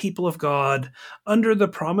being the people of God under the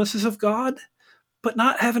promises of God, but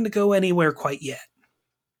not having to go anywhere quite yet.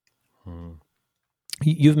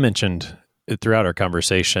 You've mentioned throughout our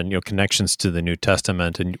conversation, connections to the New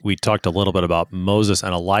Testament, and we talked a little bit about Moses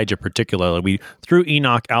and Elijah particularly. We threw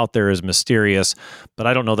Enoch out there as mysterious, but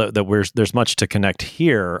I don't know that there's much to connect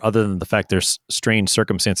here other than the fact there's strange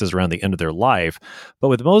circumstances around the end of their life. But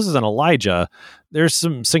with Moses and Elijah, there's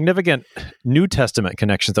some significant New Testament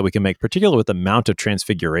connections that we can make, particularly with the Mount of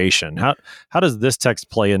Transfiguration. How does this text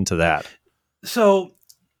play into that? So,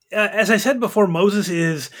 as I said before, Moses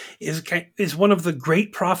is one of the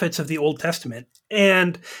great prophets of the Old Testament,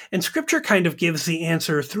 and Scripture kind of gives the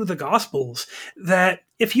answer through the Gospels that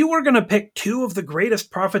if you were going to pick two of the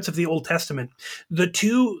greatest prophets of the Old Testament, the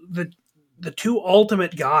two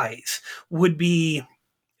ultimate guys would be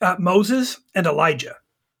Moses and Elijah.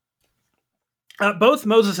 Both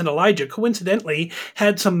Moses and Elijah, coincidentally,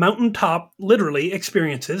 had some mountaintop, literally,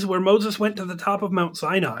 experiences where Moses went to the top of Mount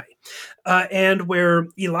Sinai and where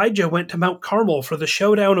Elijah went to Mount Carmel for the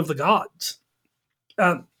showdown of the gods.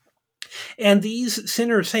 And these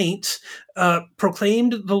sinner saints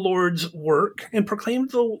proclaimed the Lord's work and proclaimed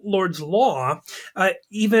the Lord's law,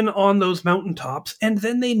 even on those mountaintops. And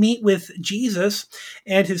then they meet with Jesus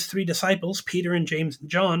and his three disciples, Peter and James and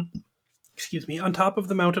John, on top of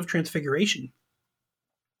the Mount of Transfiguration.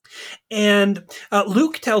 And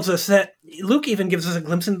Luke tells us that, Luke even gives us a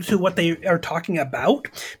glimpse into what they are talking about,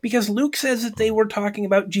 because Luke says that they were talking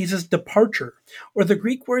about Jesus' departure, or the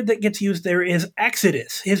Greek word that gets used there is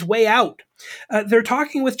exodus, his way out. They're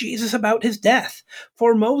talking with Jesus about his death.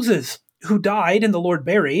 For Moses, who died and the Lord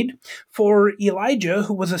buried, for Elijah,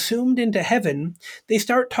 who was assumed into heaven, they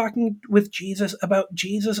start talking with Jesus about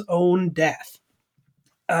Jesus' own death.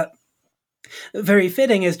 Very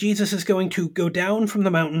fitting, as Jesus is going to go down from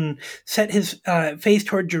the mountain, set his face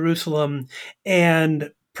toward Jerusalem,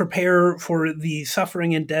 and prepare for the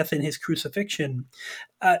suffering and death in his crucifixion.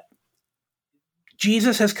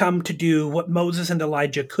 Jesus has come to do what Moses and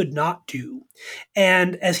Elijah could not do.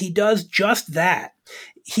 And as he does just that,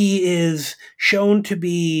 he is shown to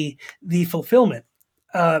be the fulfillment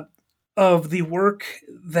of the work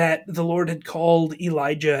that the Lord had called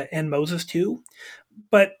Elijah and Moses to.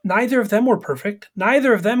 But neither of them were perfect.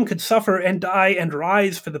 Neither of them could suffer and die and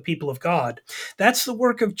rise for the people of God. That's the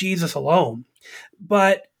work of Jesus alone.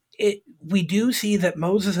 But we do see that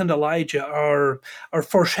Moses and Elijah are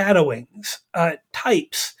foreshadowings,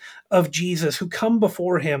 types of Jesus who come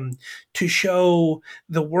before him to show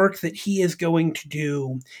the work that he is going to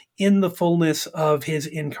do in the fullness of his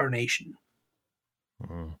incarnation.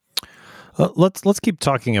 Mm. Let's keep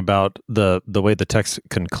talking about the way the text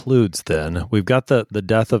concludes then. We've got the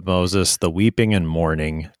death of Moses, the weeping and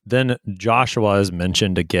mourning. Then Joshua is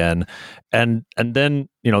mentioned again. And then,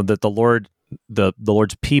 that the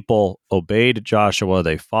Lord's people obeyed Joshua.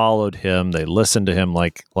 They followed him. They listened to him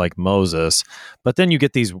like Moses. But then you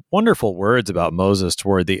get these wonderful words about Moses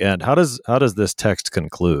toward the end. How does this text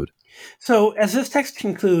conclude? So as this text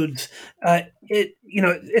concludes,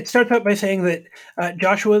 it starts out by saying that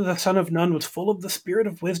Joshua, the son of Nun, was full of the spirit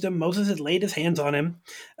of wisdom. Moses had laid his hands on him,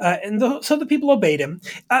 so the people obeyed him.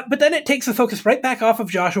 But then it takes the focus right back off of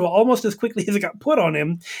Joshua almost as quickly as it got put on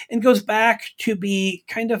him, and goes back to be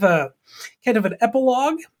kind of an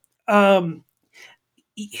epilogue.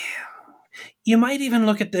 You might even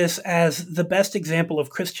look at this as the best example of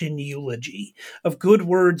Christian eulogy, of good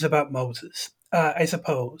words about Moses. I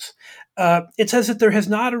suppose. It says that there has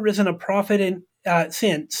not arisen a prophet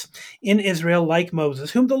since in Israel like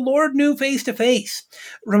Moses, whom the Lord knew face to face,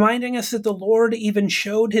 reminding us that the Lord even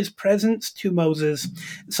showed his presence to Moses,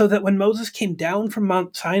 so that when Moses came down from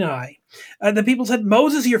Mount Sinai, the people said,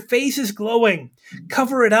 "Moses, your face is glowing.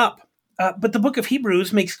 Cover it up." But the book of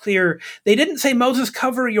Hebrews makes clear they didn't say, "Moses,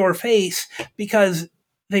 cover your face," because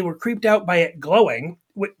they were creeped out by it glowing,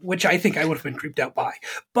 which I think I would have been creeped out by.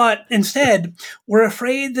 But instead, we're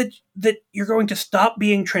afraid that you're going to stop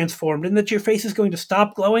being transformed and that your face is going to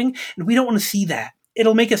stop glowing, and we don't want to see that.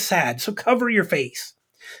 It'll make us sad, so cover your face.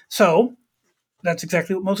 So that's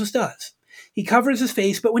exactly what Moses does. He covers his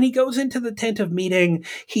face, but when he goes into the tent of meeting,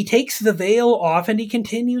 he takes the veil off and he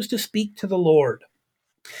continues to speak to the Lord.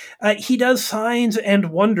 He does signs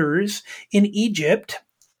and wonders in Egypt,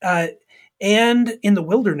 and in the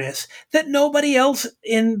wilderness that nobody else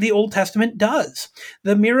in the Old Testament does.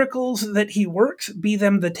 The miracles that he works, be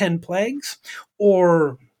them the 10 plagues,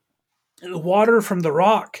 or water from the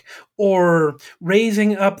rock, or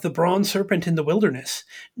raising up the bronze serpent in the wilderness.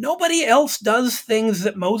 Nobody else does things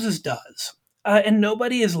that Moses does. And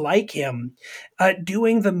nobody is like him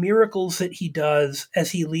doing the miracles that he does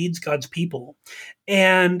as he leads God's people.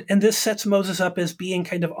 And this sets Moses up as being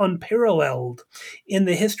kind of unparalleled in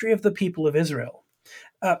the history of the people of Israel.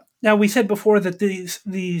 Now, we said before that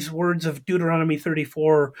these words of Deuteronomy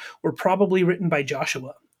 34 were probably written by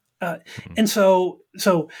Joshua. And so,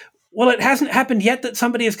 well, it hasn't happened yet that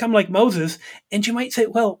somebody has come like Moses. And you might say,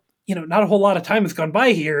 well, not a whole lot of time has gone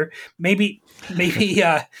by here. Maybe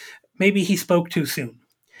he spoke too soon.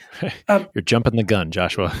 You're jumping the gun,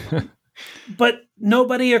 Joshua. But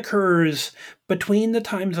nobody occurs between the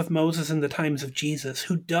times of Moses and the times of Jesus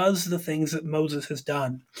who does the things that Moses has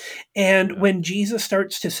done. And when Jesus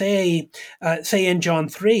starts to say in John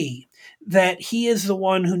 3, that he is the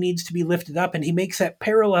one who needs to be lifted up, and he makes that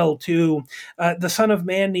parallel to the Son of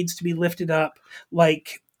Man needs to be lifted up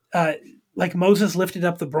like Moses lifted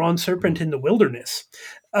up the bronze serpent in the wilderness.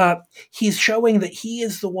 He's showing that he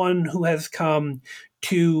is the one who has come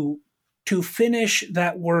to finish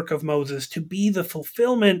that work of Moses, to be the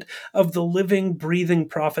fulfillment of the living, breathing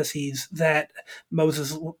prophecies that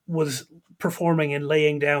Moses was performing and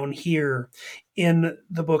laying down here in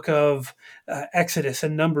the book of Exodus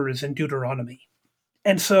and Numbers and Deuteronomy.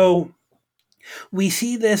 And so we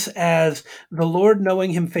see this as the Lord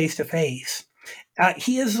knowing him face to face.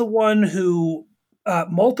 He is the one who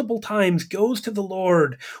multiple times goes to the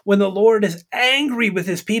Lord when the Lord is angry with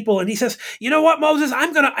his people, and he says, "You know what, Moses?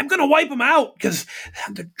 I'm gonna wipe them out because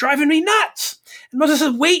they're driving me nuts." And Moses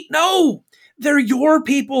says, "Wait, no, they're your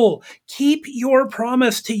people. Keep your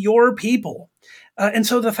promise to your people." And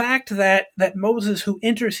so the fact that Moses, who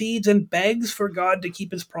intercedes and begs for God to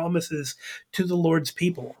keep his promises to the Lord's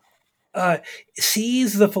people,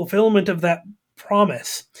 sees the fulfillment of that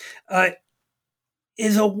promise,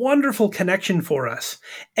 is a wonderful connection for us.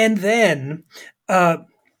 And then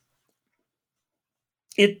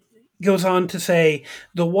it goes on to say,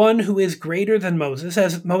 the one who is greater than Moses,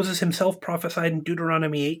 as Moses himself prophesied in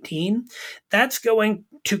Deuteronomy 18, that's going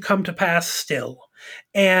to come to pass still.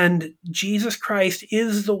 And Jesus Christ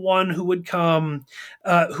is the one who would come,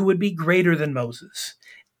 who would be greater than Moses.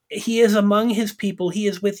 He is among his people. He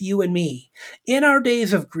is with you and me. In our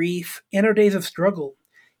days of grief, in our days of struggle,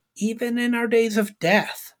 even in our days of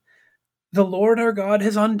death, the Lord our God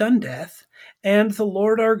has undone death, and the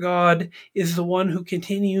Lord our God is the one who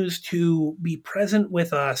continues to be present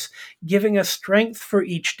with us, giving us strength for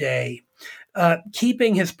each day,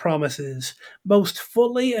 keeping his promises most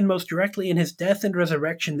fully and most directly in his death and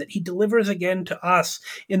resurrection, that he delivers again to us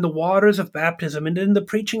in the waters of baptism and in the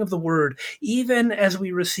preaching of the word, even as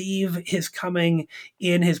we receive his coming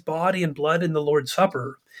in his body and blood in the Lord's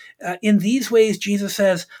Supper. In these ways, Jesus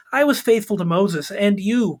says, I was faithful to Moses, and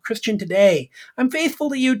you, Christian today, I'm faithful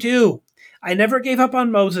to you too. I never gave up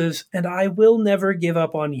on Moses, and I will never give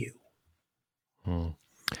up on you.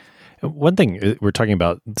 One thing we're talking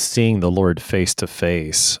about, seeing the Lord face to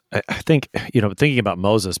face. I think, thinking about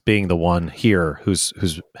Moses being the one here who's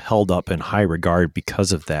held up in high regard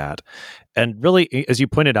because of that. And really, as you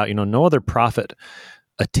pointed out, no other prophet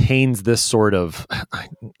attains this sort of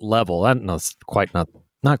level. I don't know, it's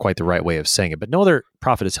not quite the right way of saying it, but no other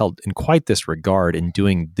prophet is held in quite this regard in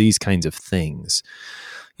doing these kinds of things.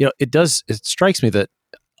 It strikes me that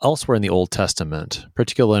elsewhere in the Old Testament,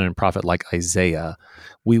 particularly in a prophet like Isaiah,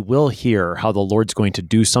 we will hear how the Lord's going to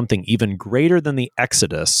do something even greater than the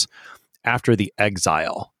Exodus after the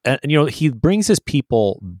exile. And he brings his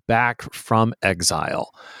people back from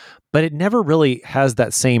exile, but it never really has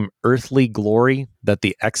that same earthly glory that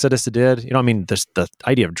the Exodus did. There's the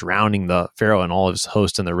idea of drowning the Pharaoh and all of his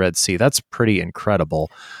host in the Red Sea. That's pretty incredible.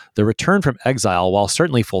 The return from exile, while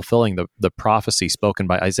certainly fulfilling the prophecy spoken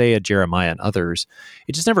by Isaiah, Jeremiah, and others,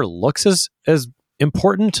 it just never looks as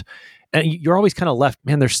important. And you're always kind of left,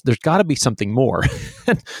 man, there's got to be something more.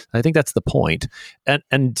 I think that's the point.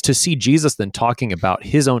 And to see Jesus then talking about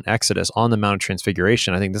his own exodus on the Mount of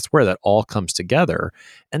Transfiguration, I think that's where that all comes together.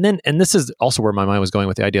 And this is also where my mind was going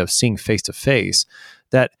with the idea of seeing face to face,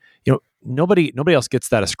 that nobody else gets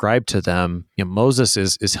that ascribed to them. Moses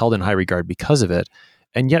is held in high regard because of it.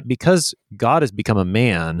 And yet, because God has become a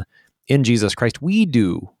man in Jesus Christ, we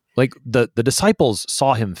do. Like the disciples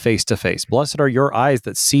saw him face to face. Blessed are your eyes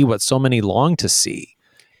that see what so many long to see.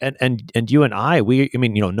 And you and I,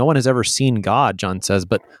 no one has ever seen God, John says,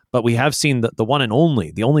 but we have seen the one and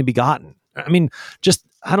only, the only begotten. I don't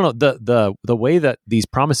know, the way that these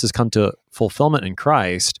promises come to fulfillment in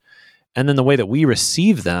Christ, and then the way that we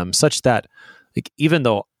receive them, such that, like, even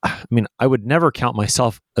though, I would never count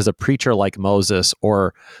myself as a preacher like Moses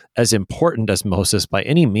or as important as Moses by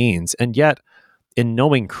any means, and yet, in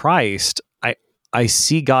knowing Christ, I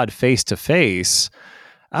see God face to face.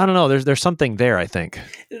 I don't know. There's something there, I think.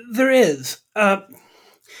 There is.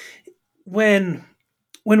 When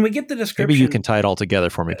we get the description, maybe you can tie it all together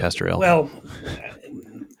for me, Pastor L. Well,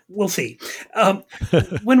 we'll see.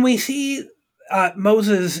 When we see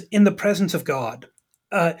Moses in the presence of God,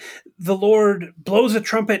 the Lord blows a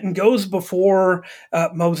trumpet and goes before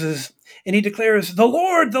Moses, and he declares, the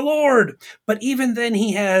Lord. But even then,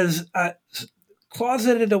 he has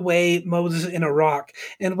closeted away Moses in a rock,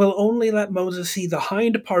 and will only let Moses see the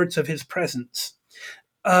hind parts of his presence.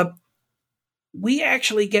 we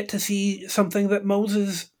actually get to see something that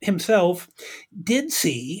Moses himself did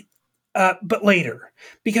see, but later.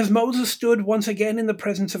 Because Moses stood once again in the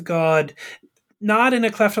presence of God, not in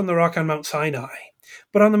a cleft on the rock on Mount Sinai,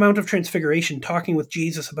 but on the Mount of Transfiguration, talking with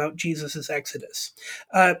Jesus about Jesus' exodus.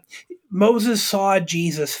 Moses saw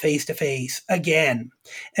Jesus face to face again.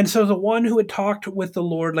 And so the one who had talked with the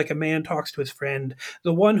Lord like a man talks to his friend,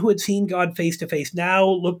 the one who had seen God face to face, now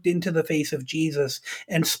looked into the face of Jesus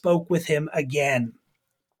and spoke with him again.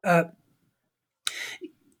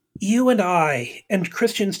 You and I and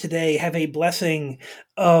Christians today have a blessing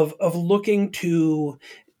of looking to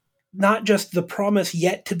not just the promise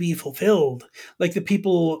yet to be fulfilled, like the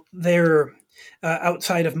people there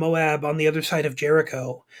outside of Moab on the other side of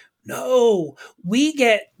Jericho. No, we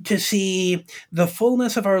get to see the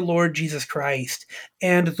fullness of our Lord Jesus Christ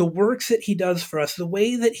and the works that he does for us, the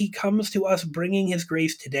way that he comes to us bringing his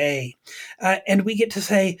grace today. And we get to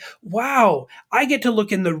say, wow, I get to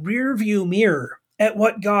look in the rear view mirror at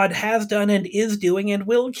what God has done and is doing and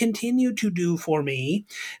will continue to do for me.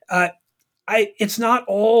 It's not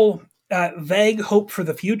all vague hope for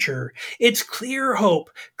the future. It's clear hope,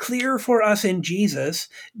 clear for us in Jesus.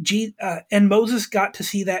 And Moses got to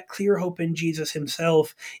see that clear hope in Jesus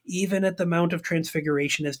himself, even at the Mount of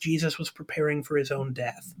Transfiguration as Jesus was preparing for his own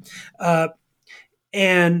death.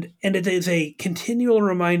 And it is a continual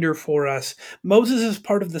reminder for us. Moses is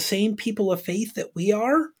part of the same people of faith that we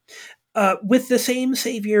are, with the same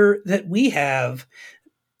Savior that we have.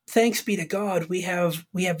 Thanks be to God, we have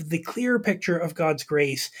the clear picture of God's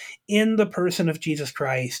grace in the person of Jesus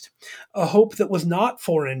Christ, a hope that was not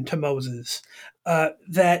foreign to Moses,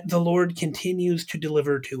 that the Lord continues to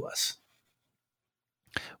deliver to us.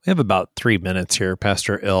 We have about 3 minutes here,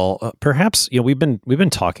 Pastor Ill. Perhaps we've been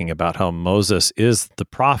talking about how Moses is the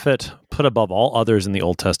prophet put above all others in the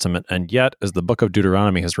Old Testament, and yet, as the book of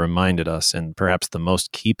Deuteronomy has reminded us, and perhaps the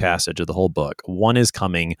most key passage of the whole book, one is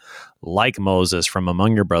coming like Moses from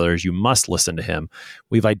among your brothers. You must listen to him.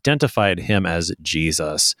 We've identified him as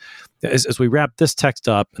Jesus. As we wrap this text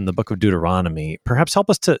up in the book of Deuteronomy, perhaps help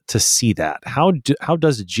us to see that. How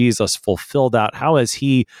does Jesus fulfill that? How is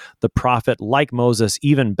he the prophet like Moses,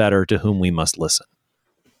 even better, to whom we must listen?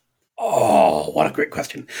 Oh, what a great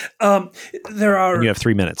question. There are. And you have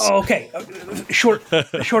 3 minutes. Oh, okay. Short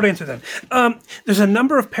answer then. There's a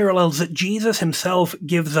number of parallels that Jesus himself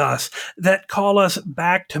gives us that call us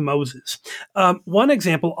back to Moses. One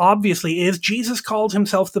example, obviously, is Jesus called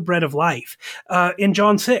himself the bread of life. In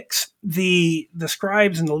John 6, the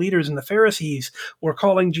scribes and the leaders and the Pharisees were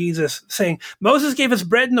calling Jesus, saying, Moses gave us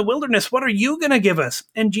bread in the wilderness. What are you going to give us?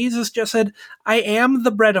 And Jesus just said, I am the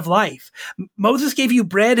bread of life. Moses gave you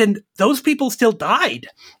bread and those people still died.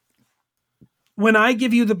 When I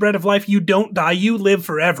give you the bread of life, you don't die, you live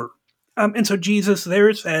forever. And so Jesus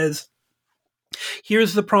there says,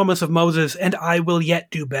 here's the promise of Moses, and I will yet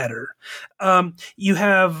do better. You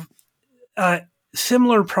have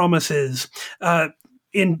similar promises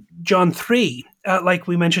in John 3, like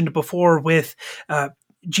we mentioned before, with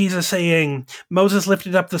Jesus saying, Moses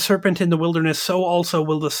lifted up the serpent in the wilderness, so also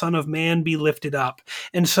will the Son of Man be lifted up.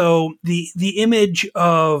 And so the image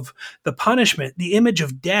of the punishment, the image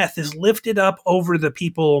of death is lifted up over the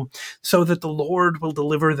people so that the Lord will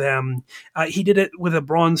deliver them. He did it with a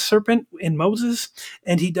bronze serpent in Moses,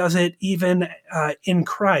 and he does it even in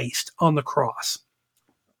Christ on the cross.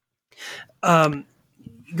 Go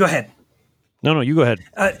ahead. No, you go ahead.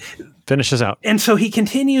 Finish this out. And so he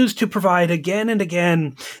continues to provide again and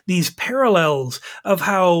again these parallels of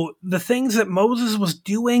how the things that Moses was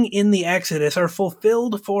doing in the Exodus are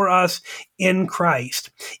fulfilled for us in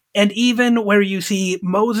Christ. And even where you see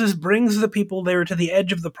Moses brings the people there to the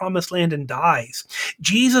edge of the promised land and dies,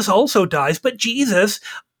 Jesus also dies, but Jesus,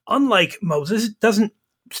 unlike Moses, doesn't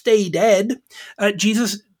stay dead.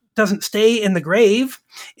 Jesus doesn't stay in the grave.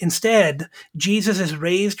 Instead, Jesus is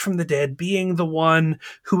raised from the dead, being the one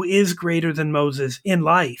who is greater than Moses in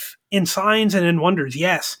life, in signs and in wonders,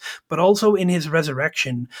 yes, but also in his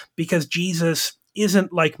resurrection, because Jesus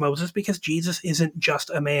isn't like Moses, because Jesus isn't just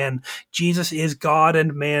a man. Jesus is God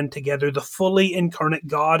and man together, the fully incarnate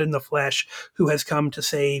God in the flesh who has come to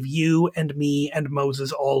save you and me and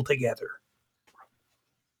Moses all together.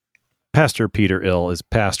 Pastor Peter Ill is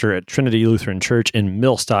pastor at Trinity Lutheran Church in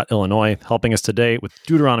Millstadt, Illinois, helping us today with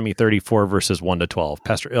Deuteronomy 34, verses 1 to 12.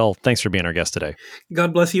 Pastor Ill, thanks for being our guest today.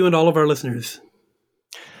 God bless you and all of our listeners.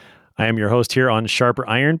 I am your host here on Sharper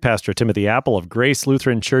Iron, Pastor Timothy Apple of Grace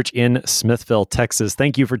Lutheran Church in Smithville, Texas.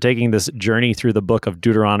 Thank you for taking this journey through the book of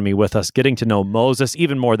Deuteronomy with us, getting to know Moses,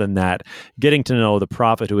 even more than that, getting to know the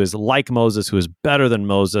prophet who is like Moses, who is better than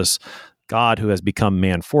Moses, God who has become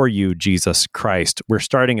man for you, Jesus Christ. We're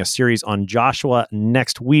starting a series on Joshua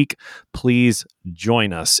next week. Please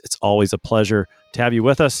join us. It's always a pleasure to have you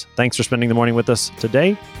with us. Thanks for spending the morning with us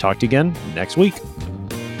today. Talk to you again next week.